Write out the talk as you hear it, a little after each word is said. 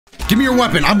Give me your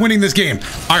weapon. I'm winning this game.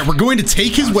 All right, we're going to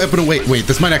take his weapon away. Wait,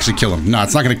 this might actually kill him. No,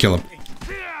 it's not going to kill him.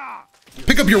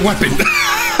 Pick up your weapon.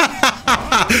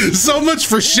 So much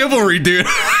for chivalry, dude.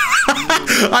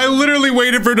 I literally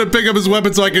waited for him to pick up his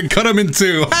weapon so I could cut him in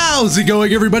two. How's it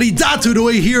going, everybody?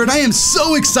 Dotodoya here, and I am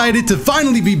so excited to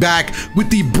finally be back with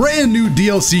the brand new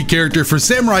DLC character for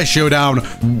Samurai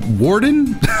Shodown,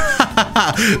 Warden?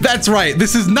 That's right,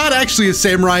 this is not actually a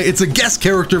samurai, it's a guest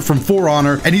character from For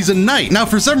Honor, and he's a knight. Now,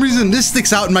 for some reason, this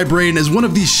sticks out in my brain as one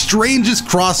of the strangest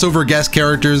crossover guest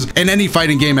characters in any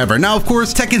fighting game ever. Now, of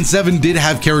course, Tekken 7 did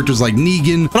have characters like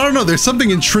Negan, but I don't know, there's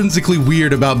something intrinsically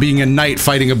weird about being a knight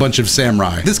fighting a bunch of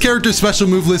samurai. This character's special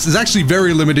move list is actually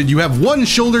very limited. You have one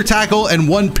shoulder tackle and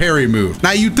one parry move.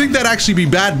 Now, you'd think that'd actually be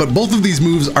bad, but both of these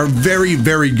moves are very,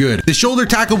 very good. The shoulder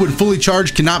tackle, when fully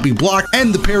charged, cannot be blocked,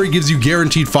 and the parry gives you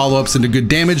guaranteed follow-ups into good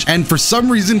damage, and for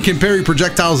some reason can parry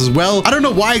projectiles as well. I don't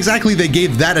know why exactly they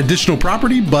gave that additional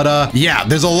property, but yeah,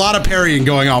 there's a lot of parrying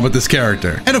going on with this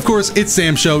character. And of course, it's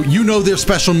Samsho. You know their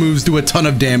special moves do a ton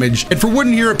of damage, and for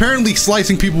Warden here, apparently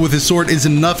slicing people with his sword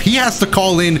isn't enough. He has to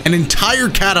call in an entire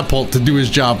catapult to do his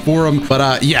job for him,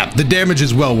 but yeah, the damage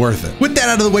is well worth it. With that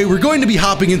out of the way, we're going to be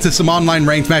hopping into some online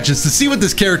ranked matches to see what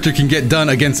this character can get done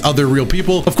against other real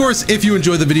people. Of course, if you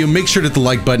enjoyed the video, make sure to hit the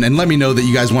like button and let me know that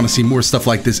you guys want to see more stuff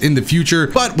like this in the future.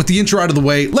 But with the intro out of the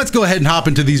way, let's go ahead and hop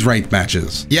into these ranked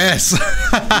matches. Yes.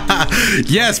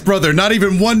 Yes, brother, not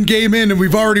even one game in and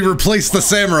we've already replaced the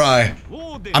samurai.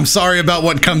 I'm sorry about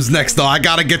what comes next though. I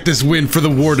gotta get this win for the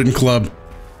Warden Club.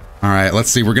 All right, let's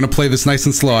see. We're gonna play this nice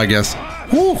and slow, I guess.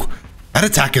 Woo! That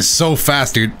attack is so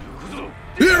fast, dude.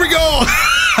 Here we go!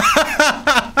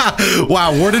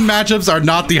 Wow, Warden matchups are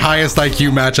not the highest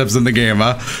IQ matchups in the game,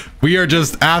 huh? We are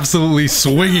just absolutely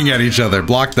swinging at each other.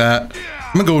 Block that.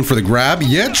 I'm gonna go in for the grab.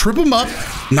 Yeah, trip him up.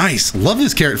 Nice. Love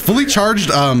this character. Fully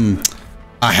charged a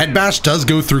head bash does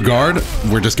go through guard.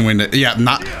 We're just going to, yeah,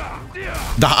 not...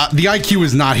 The IQ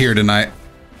is not here tonight.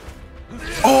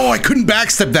 Oh, I couldn't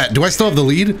backstep that. Do I still have the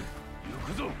lead?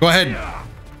 Go ahead.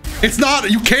 It's not,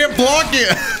 you can't block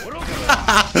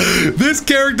it. This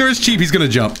character is cheap. He's gonna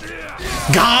jump.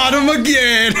 Got him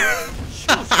again.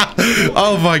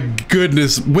 Oh my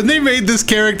goodness. When they made this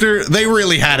character, they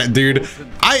really had it, dude.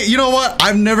 You know what?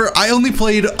 I only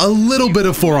played a little bit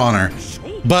of For Honor,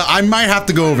 but I might have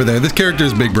to go over there. This character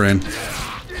is big brain.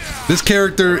 This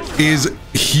character is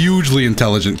hugely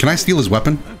intelligent. Can I steal his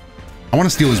weapon? I want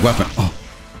to steal his weapon. Oh.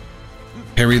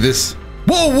 Parry this.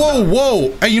 Whoa, whoa,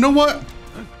 whoa. Hey, you know what?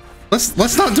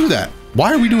 Let's not do that.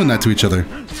 Why are we doing that to each other?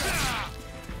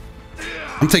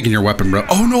 I'm taking your weapon, bro.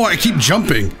 Oh no, I keep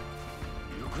jumping.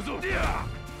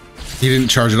 He didn't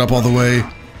charge it up all the way.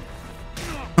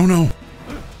 Oh no.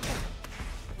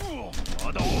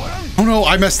 Oh no,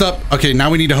 I messed up. Okay,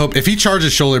 now we need to hope. If he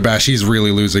charges shoulder bash, he's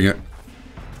really losing it.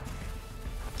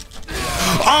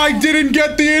 I didn't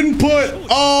get the input.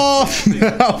 Oh,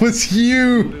 that was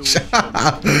huge.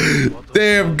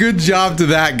 Damn, good job to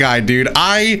that guy, dude.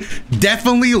 I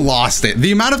definitely lost it.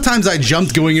 The amount of times I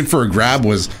jumped going in for a grab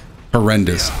was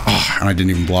horrendous. Oh, and I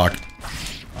didn't even block.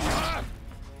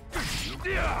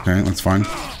 Okay, that's fine.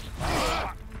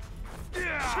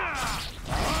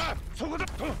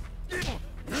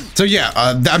 So yeah,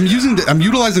 I'm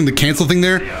utilizing the cancel thing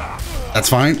there. That's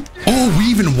fine. Oh, we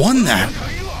even won that.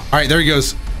 All right, there he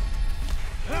goes.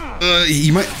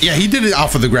 Yeah, he did it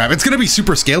off of the grab. It's gonna be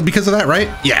super scaled because of that, right?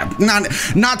 Yeah,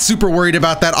 not super worried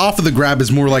about that. Off of the grab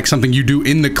is more like something you do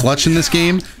in the clutch in this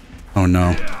game. Oh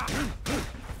no.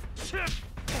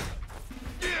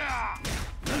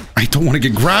 I don't want to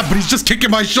get grabbed, but he's just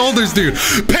kicking my shoulders, dude.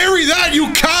 Parry that,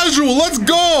 you casual. Let's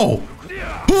go.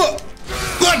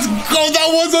 Let's go. That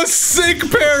was a sick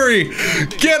parry.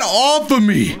 Get off of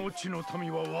me.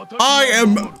 I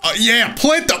am, yeah,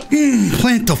 plant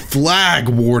the flag,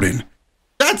 Warden.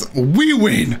 We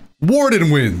win. Warden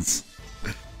wins.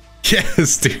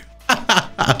 Yes, dude.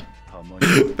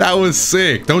 That was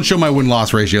sick. Don't show my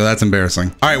win-loss ratio. That's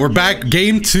embarrassing. All right, we're back.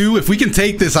 Game 2. If we can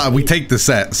take this, we take the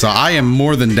set. So I am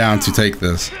more than down to take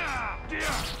this.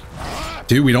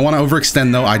 Dude, we don't want to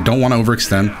overextend, though. I don't want to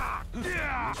overextend.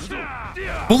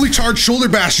 Fully charged shoulder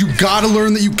bash. You gotta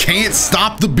learn that you can't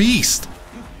stop the beast.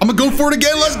 I'm gonna go for it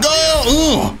again. Let's go.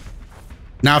 Ugh.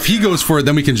 Now, if he goes for it,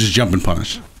 then we can just jump and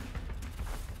punish.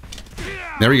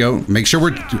 There we go. Make sure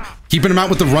we're keeping him out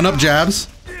with the run-up jabs.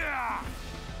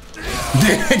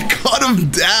 It cut him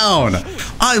down.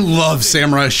 I love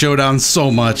Samurai Shodown so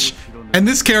much. And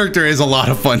this character is a lot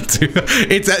of fun, too.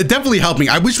 It's definitely helping.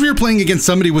 I wish we were playing against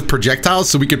somebody with projectiles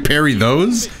so we could parry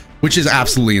those, which is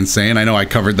absolutely insane. I know I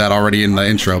covered that already in the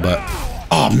intro, but...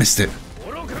 Oh, missed it.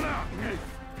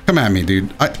 Come at me,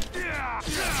 dude.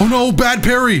 Oh no, bad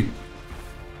parry.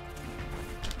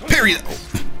 Parry!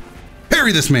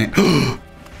 Parry this man!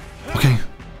 Okay.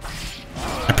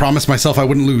 I promised myself I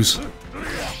wouldn't lose.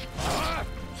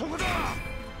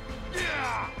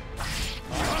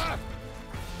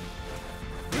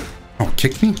 Oh,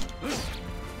 kick me?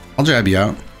 I'll jab you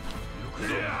out.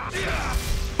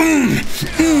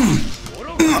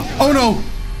 Oh no!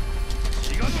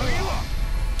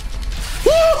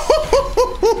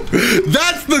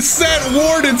 That's the set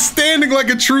Warden standing like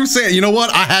a true samurai. You know what?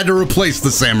 I had to replace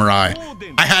the samurai.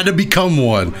 I had to become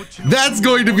one. That's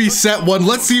going to be set 1.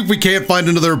 Let's see if we can't find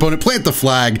another opponent. Plant the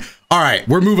flag. All right,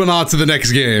 we're moving on to the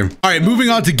next game. All right, moving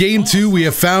on to game 2. We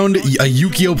have found a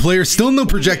Yukio player. Still no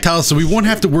projectiles, so we won't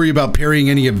have to worry about parrying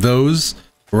any of those.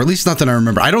 Or at least not that I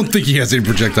remember. I don't think he has any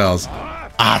projectiles.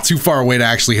 Ah, too far away to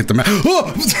actually hit the map.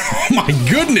 Oh, oh my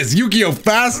goodness, Yukio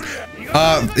fast.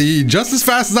 Just as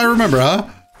fast as I remember, huh?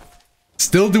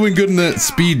 Still doing good in the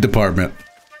speed department. All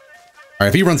right,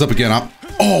 if he runs up again,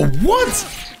 oh, what?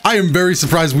 I am very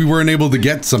surprised we weren't able to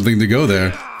get something to go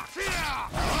there.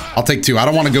 I'll take 2. I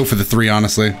don't want to go for the 3,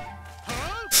 honestly.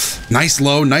 Nice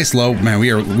low, nice low. Man,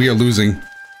 we are losing.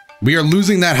 We are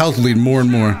losing that health lead more and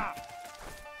more.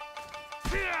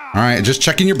 All right, just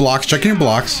checking your blocks, checking your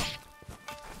blocks.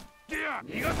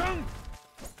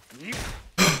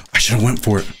 I should have went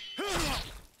for it.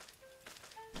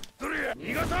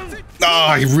 Oh,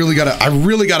 I really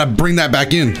gotta bring that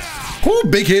back in. Oh,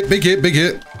 big hit, big hit, big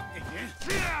hit.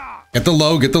 Get the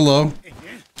low, get the low.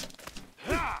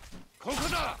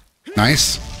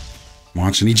 Nice.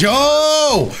 Watching each.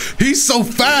 Oh, he's so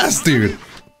fast, dude.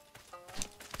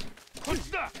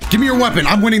 Give me your weapon.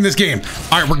 I'm winning this game.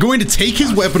 All right, we're going to take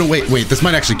his weapon away. Wait, this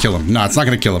might actually kill him. No, it's not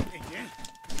going to kill him.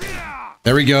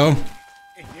 There we go.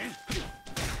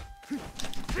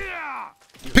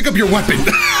 Pick up your weapon.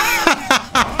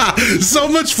 So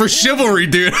much for chivalry,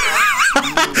 dude.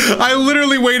 I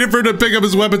literally waited for him to pick up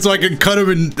his weapon so I could cut him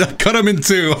in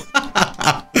 2.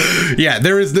 Yeah,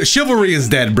 the chivalry is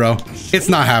dead, bro. It's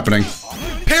not happening.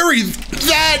 Parry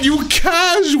that, you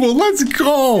casual. Let's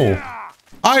go.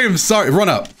 I am sorry. Run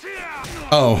up.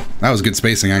 Oh, that was good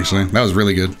spacing, actually. That was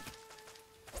really good.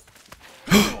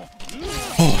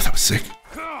 Oh, that was sick.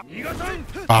 Oh,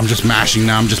 I'm just mashing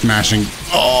now. I'm just mashing.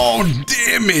 Oh,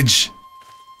 damage.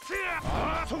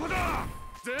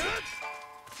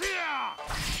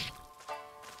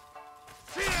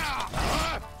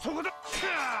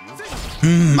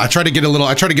 I tried to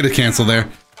get a cancel there.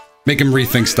 Make him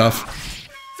rethink stuff.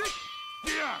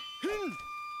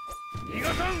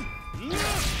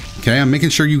 Okay, I'm making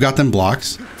sure you got them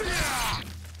blocks.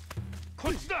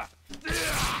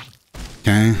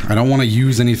 Okay, I don't want to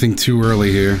use anything too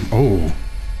early here. Oh.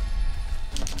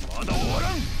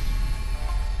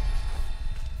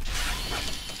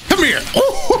 Come here. Oh,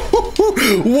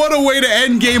 what a way to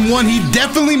end game 1. He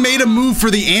definitely made a move for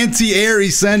the anti-air he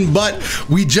sent, but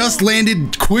we just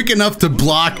landed quick enough to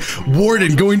block.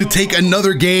 Warden going to take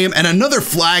another game and another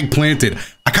flag planted.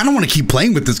 I kind of want to keep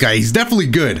playing with this guy. He's definitely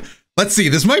good. Let's see.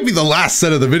 This might be the last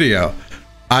set of the video.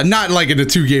 Not like in a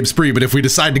 2-game spree, but if we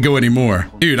decide to go anymore.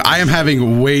 Dude, I am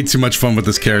having way too much fun with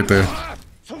this character.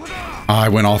 Oh, I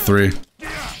went all 3.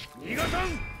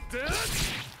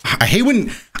 I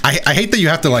hate that you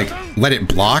have to like let it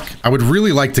block. I would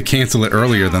really like to cancel it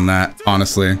earlier than that,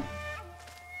 honestly.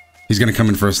 He's gonna come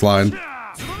in for a slide.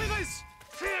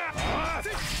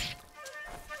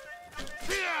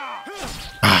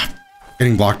 Ah,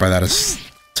 getting blocked by that is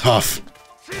tough.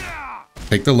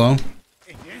 Take the low.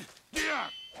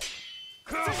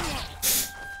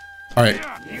 All right.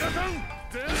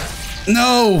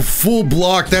 No, full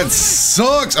block. That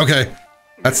sucks. Okay,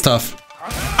 that's tough.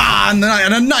 Ah, and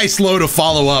a nice low to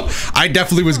follow up. I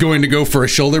definitely was going to go for a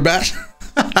shoulder bash.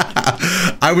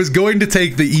 I was going to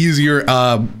take the easier,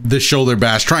 the shoulder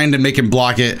bash, trying to make him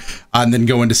block it, and then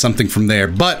go into something from there.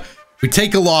 But we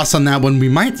take a loss on that one. We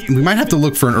might have to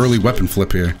look for an early weapon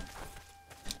flip here.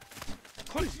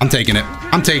 I'm taking it.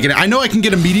 I'm taking it. I know I can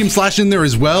get a medium slash in there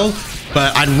as well,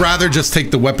 but I'd rather just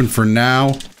take the weapon for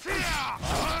now.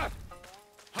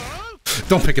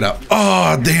 Don't pick it up.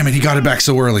 Oh, damn it. He got it back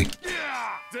so early.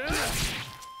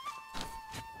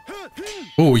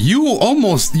 Oh, you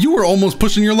were almost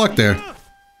pushing your luck there.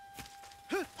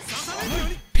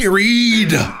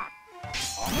 Parried.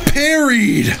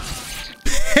 Parried.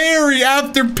 Parry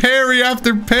after parry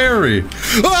after parry.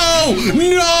 Oh,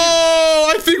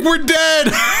 no! I think we're dead.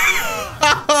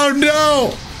 Oh,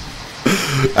 no.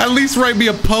 At least write me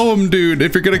a poem, dude,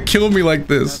 if you're gonna kill me like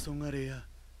this.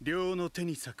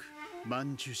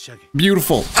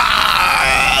 Beautiful.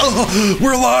 Ah!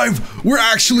 We're alive. We're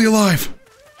actually alive.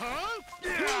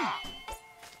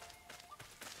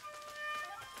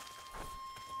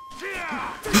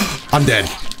 I'm dead.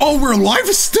 Oh, we're alive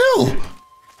still.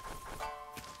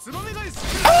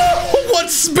 Oh, what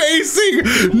spacing?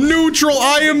 Neutral,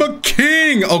 I am a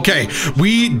king. Okay,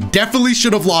 we definitely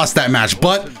should have lost that match,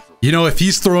 but you know, if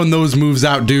he's throwing those moves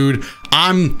out, dude,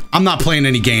 I'm not playing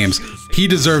any games. He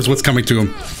deserves what's coming to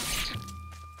him.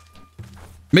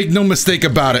 Make no mistake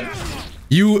about it.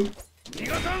 You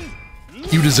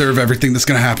deserve everything that's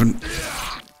gonna happen.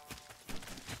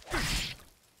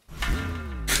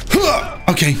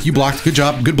 Okay, you blocked. Good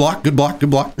job. Good block. Good block. Good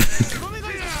block.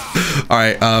 All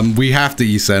right, we have to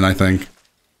E-Sen, I think.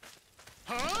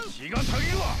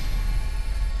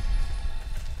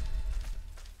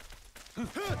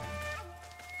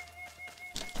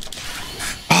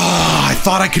 I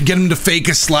thought I could get him to fake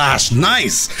a slash.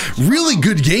 Nice. Really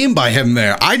good game by him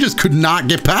there. I just could not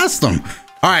get past him.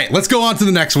 All right, let's go on to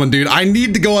the next one, dude. I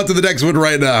need to go on to the next one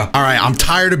right now. All right, I'm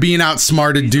tired of being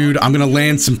outsmarted, dude. I'm gonna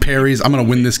land some parries. I'm gonna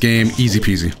win this game. Easy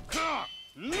peasy.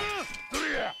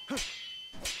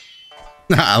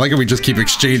 I like how we just keep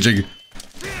exchanging.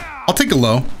 I'll take a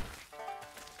low.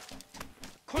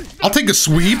 I'll take a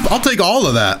sweep. I'll take all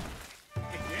of that.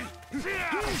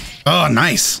 Oh,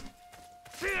 nice.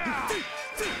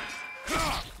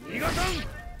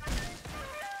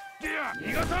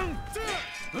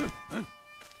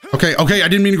 Okay, okay, I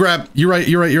didn't mean to grab. You're right,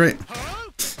 you're right, you're right.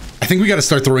 I think we gotta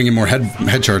start throwing in more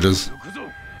head charges.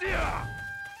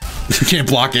 You can't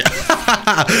block it.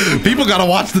 People gotta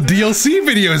watch the DLC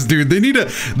videos, dude. They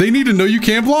need to know you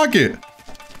can't block it.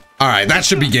 All right, that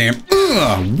should be game.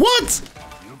 Ugh, what?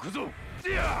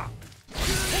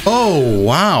 Oh,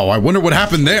 wow. I wonder what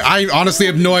happened there. I honestly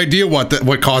have no idea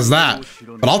what caused that,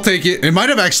 but I'll take it. It might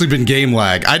have actually been game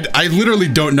lag. I literally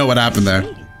don't know what happened there.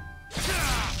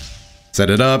 Set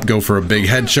it up, go for a big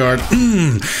headshot.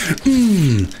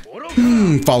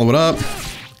 Follow it up.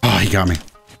 Oh, he got me.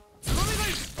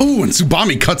 Oh, and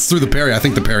Tsubami cuts through the parry. I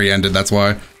think the parry ended, that's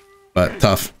why. But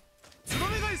tough.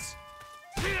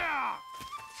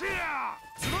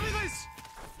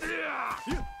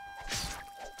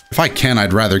 If I can,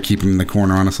 I'd rather keep him in the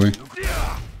corner, honestly.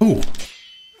 Oh.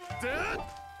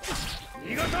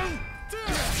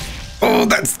 Oh,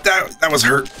 that was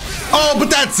hurt. Oh,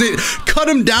 but that's it. Cut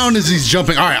him down as he's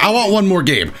jumping. All right, I want one more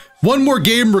game. One more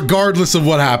game regardless of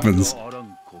what happens.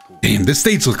 Damn, this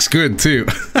stage looks good too.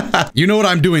 You know what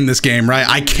I'm doing this game, right?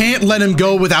 I can't let him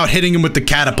go without hitting him with the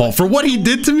catapult. For what he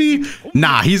did to me,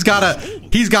 nah, he's gotta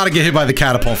get hit by the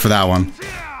catapult for that one.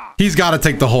 He's gotta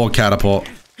take the whole catapult.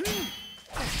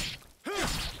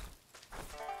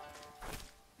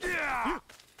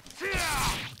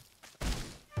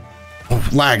 Oh,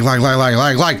 lag.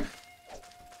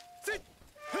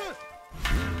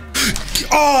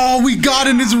 Oh, we got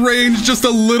in his range just a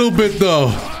little bit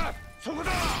though.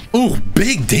 Oh,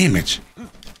 big damage.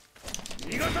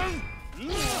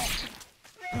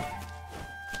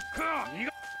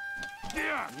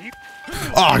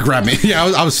 Oh, grab me. Yeah,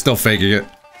 I was still faking it.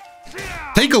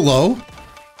 Take a low.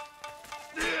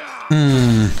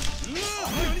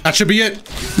 That should be it.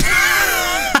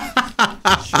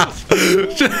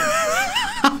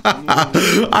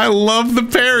 I love the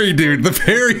parry, dude. The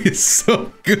parry is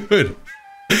so good.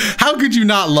 How could you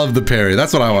not love the parry?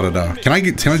 That's what I want to know. Can I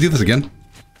do this again?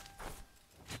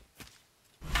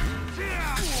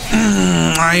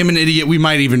 I am an idiot. We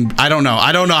might even, I don't know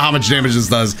how much damage this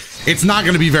does. It's not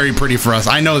going to be very pretty for us.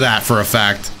 I know that for a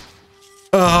fact.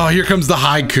 Oh, here comes the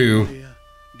haiku.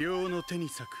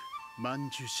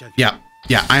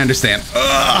 Yeah, I understand.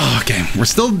 Ugh, okay, we're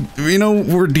still, you know,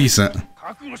 we're decent.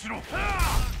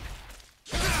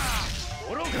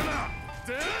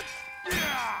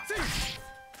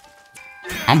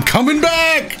 I'm coming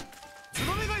back!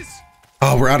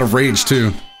 Oh, we're out of rage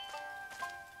too.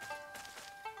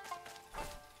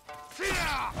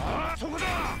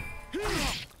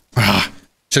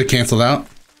 Should have canceled out.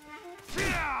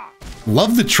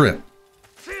 Love the trip.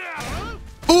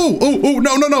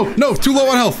 Oh, no, too low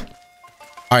on health.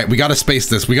 All right, we got to space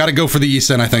this. We got to go for the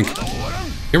E-Sen, I think.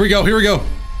 Here we go.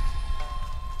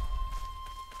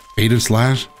 Beta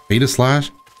slash.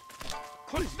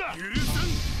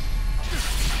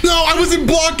 No, I wasn't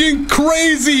blocking.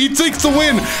 Crazy. He takes the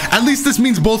win. At least this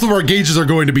means both of our gauges are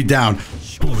going to be down.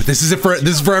 Ooh, this is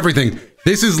for everything.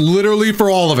 This is literally for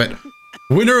all of it.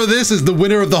 Winner of this is the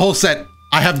winner of the whole set.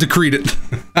 I have decreed it.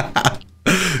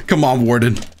 Come on,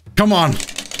 Warden. Come on.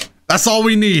 That's all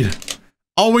we need.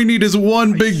 All we need is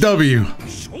one big W.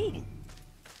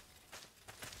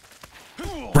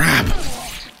 Grab.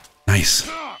 Nice.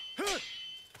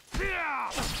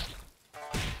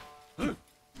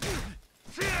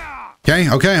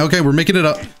 Okay. We're making it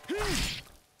up.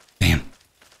 Damn.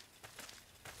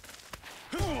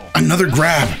 Another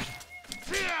grab.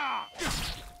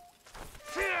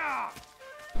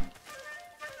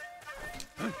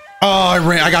 Oh,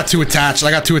 I got too attached.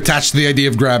 I got too attached to the idea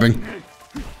of grabbing.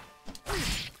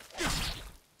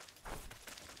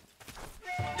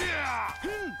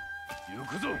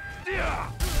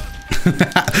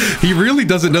 He really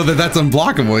doesn't know that that's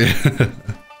unblockable.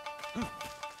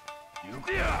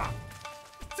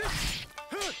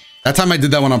 That time I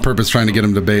did that one on purpose, trying to get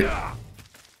him to bait.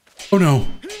 Oh no.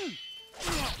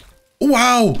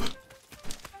 Wow.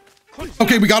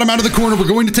 Okay, we got him out of the corner. We're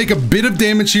going to take a bit of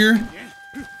damage here.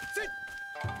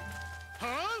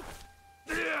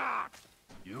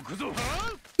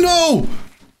 No!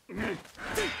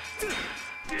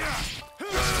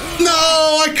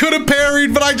 No, I could have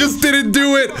parried, but I just didn't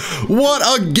do it. What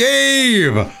a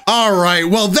game. All right,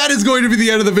 well, that is going to be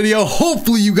the end of the video.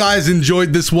 Hopefully you guys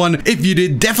enjoyed this one. If you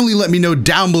did, definitely let me know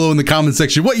down below in the comment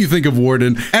section what you think of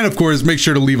Warden. And of course, make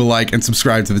sure to leave a like and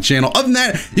subscribe to the channel. Other than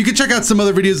that, you can check out some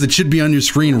other videos that should be on your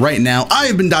screen right now. I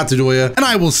have been Dotodoya, and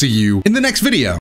I will see you in the next video.